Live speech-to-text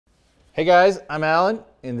Hey guys, I'm Alan,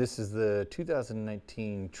 and this is the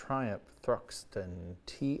 2019 Triumph Thruxton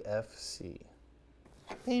TFC.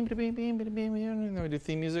 Then we do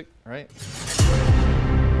theme music, right?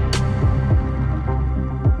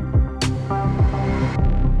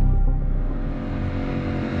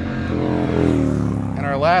 In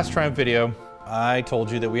our last Triumph video, I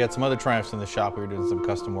told you that we had some other Triumphs in the shop we were doing some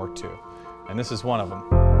custom work to, and this is one of them.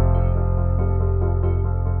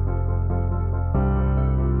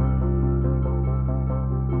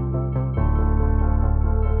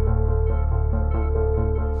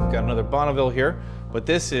 Got another Bonneville here, but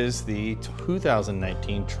this is the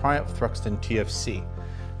 2019 Triumph Thruxton TFC.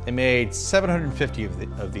 They made 750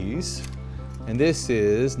 of these, and this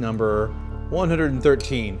is number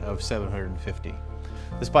 113 of 750.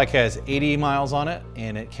 This bike has 80 miles on it,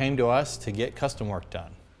 and it came to us to get custom work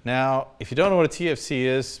done. Now, if you don't know what a TFC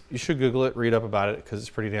is, you should Google it, read up about it, because it's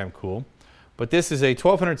pretty damn cool. But this is a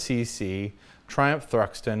 1200cc Triumph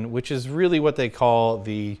Thruxton, which is really what they call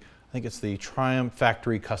the I think it's the Triumph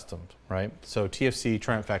Factory Custom, right? So TFC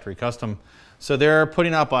Triumph Factory Custom. So they're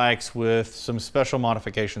putting out bikes with some special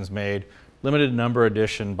modifications made, limited number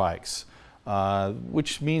edition bikes,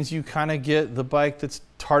 which means you kind of get the bike that's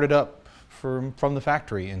tarted up from the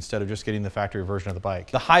factory instead of just getting the factory version of the bike.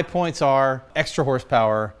 The high points are extra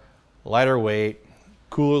horsepower, lighter weight,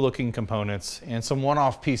 cooler looking components, and some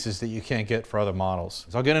one-off pieces that you can't get for other models.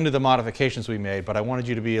 So I'll get into the modifications we made, but I wanted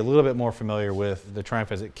you to be a little bit more familiar with the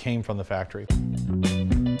Triumph as it came from the factory.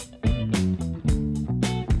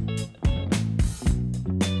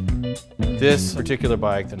 This particular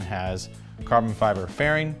bike then has carbon fiber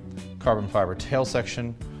fairing, carbon fiber tail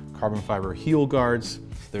section, carbon fiber heel guards.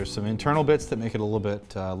 There's some internal bits that make it a little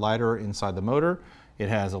bit lighter inside the motor. It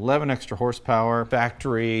has 11 extra horsepower,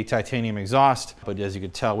 factory titanium exhaust, but as you can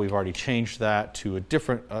tell, we've already changed that to a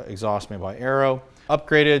different exhaust made by Aero.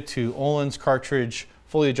 Upgraded to Öhlins cartridge,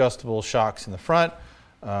 fully adjustable shocks in the front,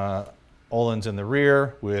 Öhlins in the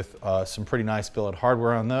rear with some pretty nice billet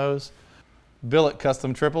hardware on those. Billet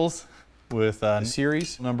custom triples with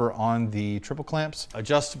series number on the triple clamps,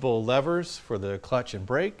 adjustable levers for the clutch and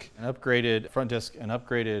brake, an upgraded front disc and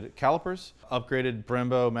upgraded calipers, upgraded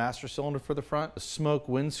Brembo master cylinder for the front, a smoke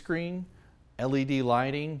windscreen, LED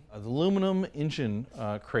lighting, aluminum engine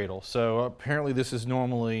cradle. So apparently this is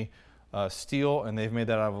normally steel, and they've made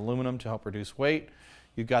that out of aluminum to help reduce weight.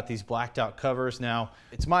 You've got these blacked out covers. Now,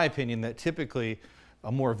 it's my opinion that typically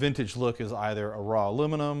a more vintage look is either a raw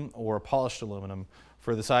aluminum or a polished aluminum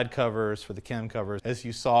for the side covers, for the cam covers, as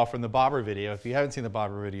you saw from the bobber video. If you haven't seen the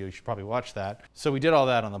bobber video, you should probably watch that. So we did all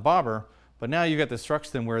that on the bobber, but now you've got this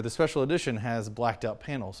Thruxton where the special edition has blacked out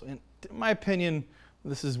panels. And in my opinion,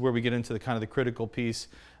 this is where we get into the kind of the critical piece.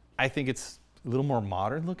 I think it's a little more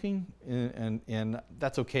modern looking, and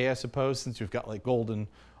that's okay, I suppose, since you've got like golden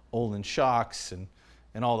Öhlins shocks and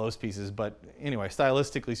all those pieces. But anyway,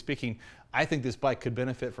 stylistically speaking, I think this bike could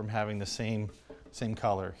benefit from having the same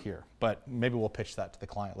color here, but maybe we'll pitch that to the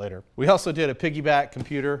client later. We also did a piggyback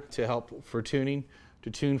computer to help for tuning, to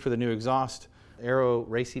tune for the new exhaust. Aero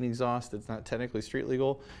racing exhaust that's not technically street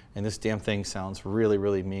legal, and this damn thing sounds really,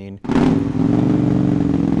 really mean.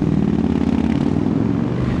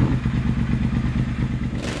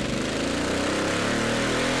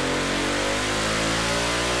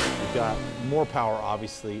 We've got more power,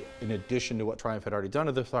 obviously, in addition to what Triumph had already done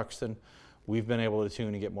to the Thruxton. We've been able to tune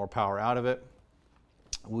and get more power out of it.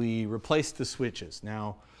 We replaced the switches.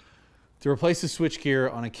 Now, to replace the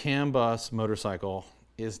switchgear on a CAN bus motorcycle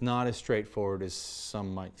is not as straightforward as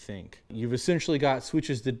some might think. You've essentially got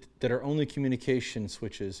switches that are only communication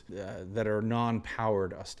switches that are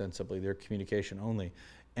non-powered ostensibly. They're communication only.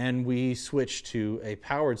 And we switched to a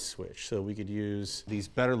powered switch so we could use these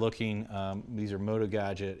better looking, these are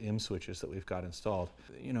Motogadget M Switches that we've got installed.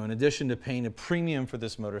 You know, in addition to paying a premium for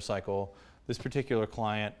this motorcycle, this particular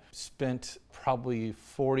client spent probably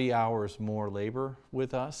 40 hours more labor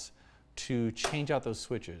with us to change out those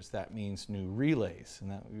switches. That means new relays.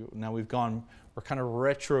 And now we're kind of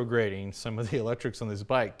retrograding some of the electrics on this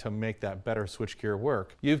bike to make that better switchgear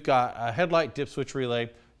work. You've got a headlight dip switch relay,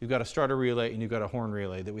 you've got a starter relay, and you've got a horn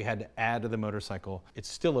relay that we had to add to the motorcycle. It's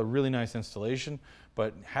still a really nice installation,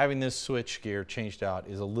 but having this switchgear changed out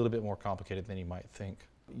is a little bit more complicated than you might think.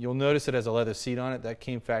 You'll notice it has a leather seat on it. That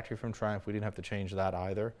came factory from Triumph. We didn't have to change that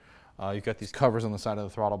either. You've got these covers on the side of the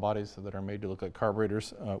throttle bodies that are made to look like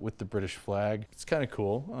carburetors with the British flag. It's kind of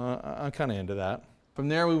cool. I'm kind of into that. From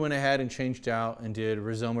there, we went ahead and changed out and did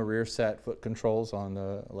Rizoma rear set foot controls on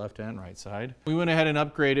the left and right side. We went ahead and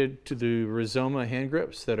upgraded to the Rizoma hand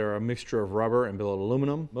grips that are a mixture of rubber and billet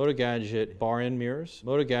aluminum, Motogadget bar end mirrors,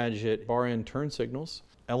 Motogadget bar end turn signals,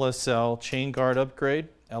 LSL chain guard upgrade,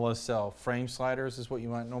 LSL frame sliders is what you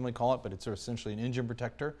might normally call it, but it's essentially an engine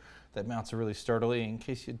protector that mounts really sturdily in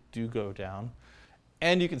case you do go down.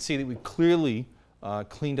 And you can see that we clearly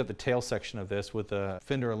cleaned up the tail section of this with a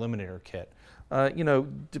fender eliminator kit. You know,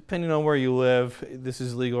 depending on where you live, this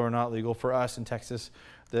is legal or not legal. For us in Texas,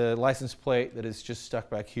 the license plate that is just stuck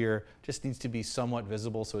back here just needs to be somewhat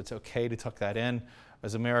visible, so it's okay to tuck that in.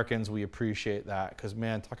 As Americans, we appreciate that because,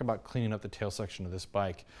 man, talk about cleaning up the tail section of this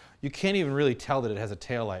bike. You can't even really tell that it has a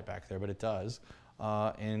tail light back there, but it does.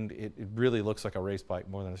 And it really looks like a race bike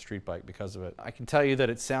more than a street bike because of it. I can tell you that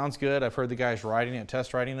it sounds good. I've heard the guys riding it,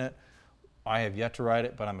 test riding it. I have yet to ride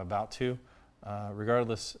it, but I'm about to.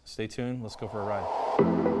 Regardless, stay tuned. Let's go for a ride.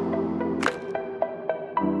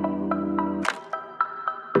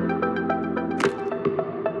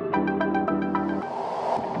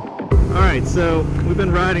 All right, so we've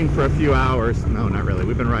been riding for a few hours. No, not really.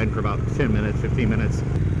 We've been riding for about 10 minutes, 15 minutes.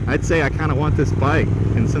 I'd say I kind of want this bike,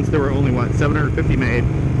 and since there were only, what, 750 made,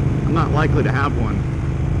 I'm not likely to have one.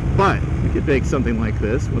 But we could make something like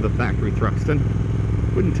this with a factory Thruxton.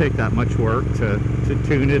 Wouldn't take that much work to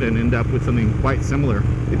tune it and end up with something quite similar.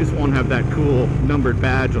 It just won't have that cool numbered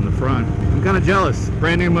badge on the front. I'm kind of jealous.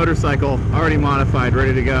 Brand new motorcycle, already modified,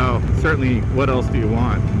 ready to go. Certainly, what else do you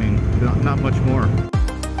want? I mean, not much more.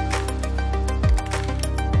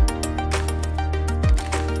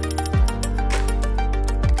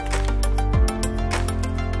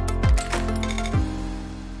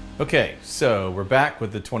 Okay, so we're back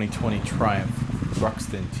with the 2020 Triumph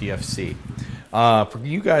Thruxton TFC. For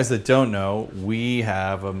you guys that don't know, we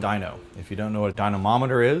have a dyno. If you don't know what a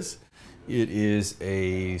dynamometer is, it is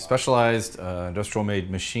a specialized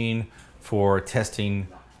industrial-made machine for testing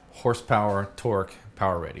horsepower, torque,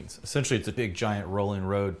 power ratings. Essentially, it's a big, giant rolling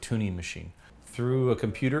road tuning machine. Through a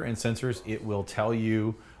computer and sensors, it will tell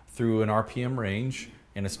you through an RPM range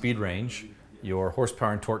and a speed range your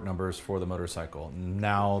horsepower and torque numbers for the motorcycle.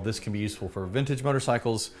 Now, this can be useful for vintage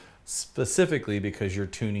motorcycles, specifically because you're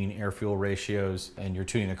tuning air-fuel ratios and you're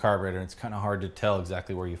tuning a carburetor, and it's kind of hard to tell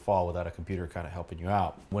exactly where you fall without a computer kind of helping you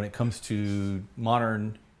out. When it comes to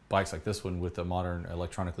modern bikes like this one with a modern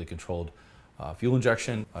electronically controlled fuel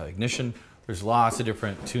injection, ignition, there's lots of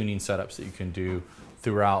different tuning setups that you can do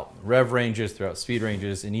throughout rev ranges, throughout speed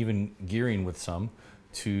ranges, and even gearing with some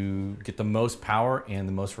to get the most power and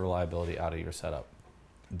the most reliability out of your setup.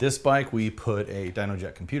 This bike, we put a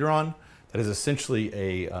Dynojet computer on. That is essentially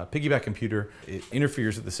a piggyback computer. It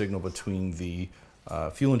interferes with the signal between the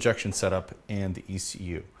fuel injection setup and the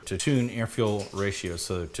ECU to tune air-fuel ratios,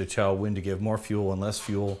 so to tell when to give more fuel and less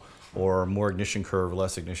fuel, or more ignition curve,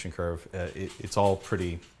 less ignition curve. It's all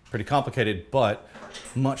pretty complicated, but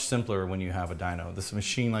much simpler when you have a dyno. This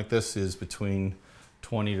machine like this is between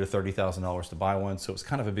 $20,000 to $30,000 to buy one, so it's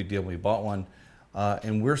kind of a big deal when we bought one,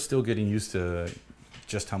 and we're still getting used to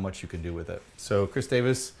just how much you can do with it. So Chris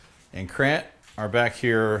Davis and Grant are back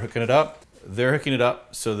here hooking it up. They're hooking it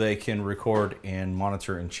up so they can record and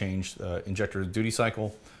monitor and change the injector duty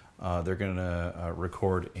cycle. They're going to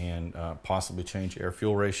record and possibly change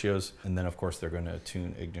air-fuel ratios, and then of course they're going to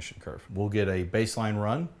tune ignition curve. We'll get a baseline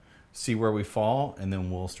run, see where we fall, and then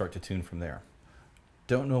we'll start to tune from there.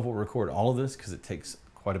 Don't know if we'll record all of this because it takes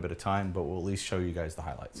quite a bit of time, but we'll at least show you guys the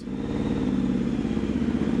highlights.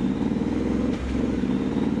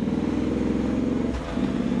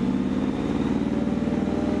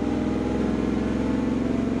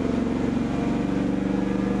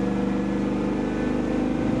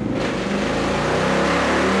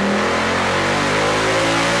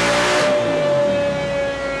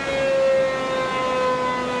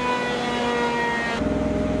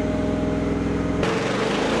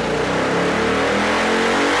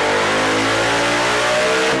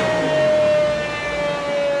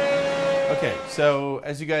 So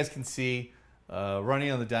as you guys can see, running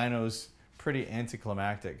on the dyno's pretty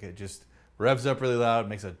anticlimactic. It just revs up really loud,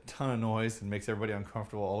 makes a ton of noise, and makes everybody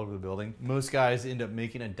uncomfortable all over the building. Most guys end up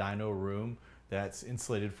making a dyno room that's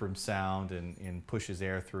insulated from sound and pushes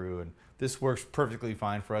air through. And this works perfectly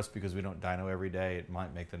fine for us because we don't dyno every day. It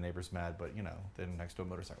might make the neighbors mad, but you know, they're next to a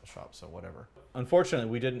motorcycle shop, so whatever. Unfortunately,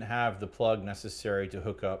 we didn't have the plug necessary to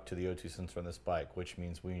hook up to the O2 sensor on this bike, which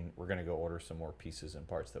means we're gonna go order some more pieces and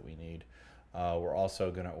parts that we need. We're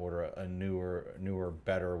also going to order a newer,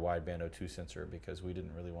 better wideband O2 sensor because we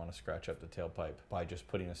didn't really want to scratch up the tailpipe by just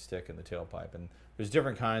putting a stick in the tailpipe. And there's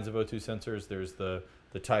different kinds of O2 sensors. There's the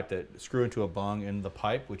type that screw into a bung in the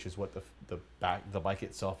pipe, which is what the bike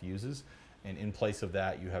itself uses. And in place of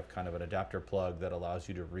that, you have kind of an adapter plug that allows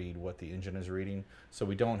you to read what the engine is reading. So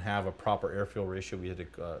we don't have a proper air-fuel ratio. We had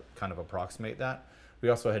to kind of approximate that. We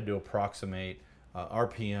also had to approximate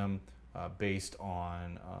RPM, based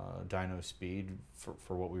on dyno speed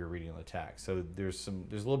for what we were reading on the tag. So there's a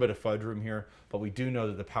little bit of fudge room here, but we do know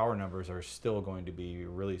that the power numbers are still going to be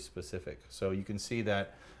really specific. So you can see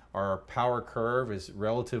that our power curve is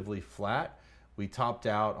relatively flat. We topped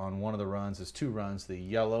out on one of the runs, there's 2 runs. The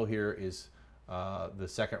yellow here is the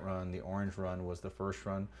second run, the orange run was the first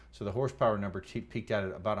run. So the horsepower number peaked out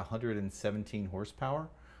at about 117 horsepower,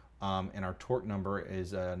 and our torque number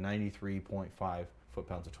is 93.5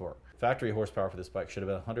 foot-pounds of torque. Factory horsepower for this bike should have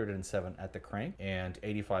been 107 at the crank and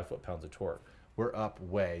 85 foot-pounds of torque. We're up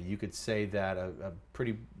way. You could say that a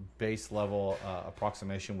pretty base level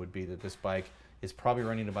approximation would be that this bike is probably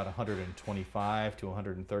running about 125 to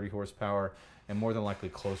 130 horsepower and more than likely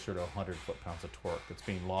closer to 100 foot-pounds of torque that's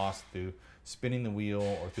being lost through spinning the wheel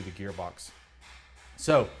or through the gearbox.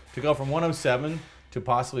 So to go from 107 to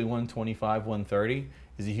possibly 125, 130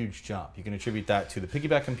 is a huge jump. You can attribute that to the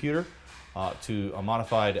piggyback computer, to a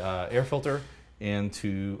modified air filter, and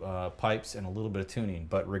to pipes and a little bit of tuning.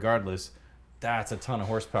 But regardless, that's a ton of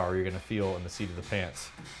horsepower you're gonna feel in the seat of the pants.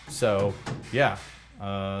 So yeah,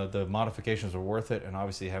 the modifications are worth it, and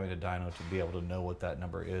obviously having a dyno to be able to know what that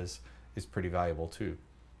number is pretty valuable too.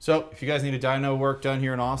 So if you guys need a dyno work done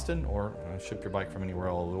here in Austin, or ship your bike from anywhere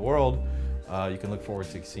all over the world, you can look forward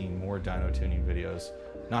to seeing more dyno tuning videos,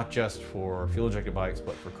 not just for fuel injected bikes,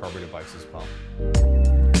 but for carbureted bikes as well.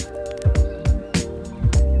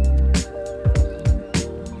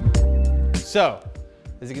 So,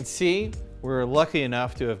 as you can see, we're lucky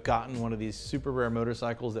enough to have gotten one of these super rare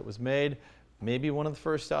motorcycles that was made, maybe one of the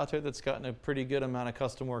first out there that's gotten a pretty good amount of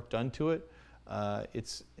custom work done to it.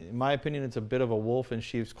 In my opinion, it's a bit of a wolf in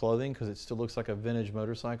sheep's clothing because it still looks like a vintage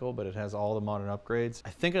motorcycle, but it has all the modern upgrades. I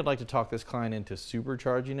think I'd like to talk this client into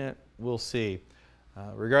supercharging it. We'll see.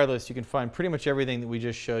 Regardless, you can find pretty much everything that we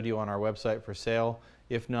just showed you on our website for sale.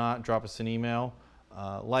 If not, drop us an email.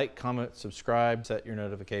 Like, comment, subscribe, set your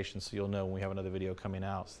notifications so you'll know when we have another video coming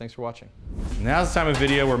out. So thanks for watching. Now's the time of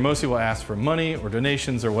video where most people ask for money or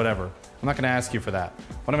donations or whatever. I'm not going to ask you for that.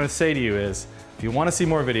 What I'm going to say to you is, if you want to see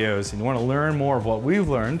more videos and you want to learn more of what we've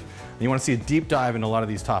learned, and you want to see a deep dive into a lot of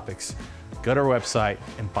these topics, go to our website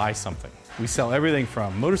and buy something. We sell everything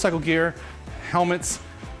from motorcycle gear, helmets,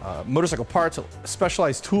 motorcycle parts,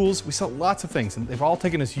 specialized tools. We sell lots of things, and they've all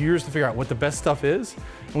taken us years to figure out what the best stuff is,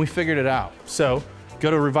 and we figured it out. So go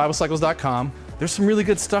to revivalcycles.com. There's some really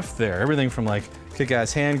good stuff there. Everything from like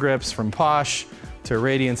kick-ass hand grips from Posh to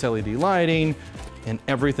Radiance LED lighting and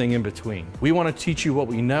everything in between. We want to teach you what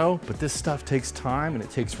we know, but this stuff takes time and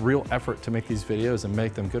it takes real effort to make these videos and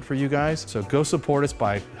make them good for you guys. So go support us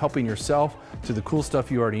by helping yourself to the cool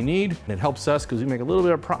stuff you already need. And it helps us because we make a little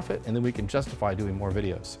bit of profit and then we can justify doing more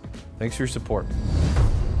videos. Thanks for your support.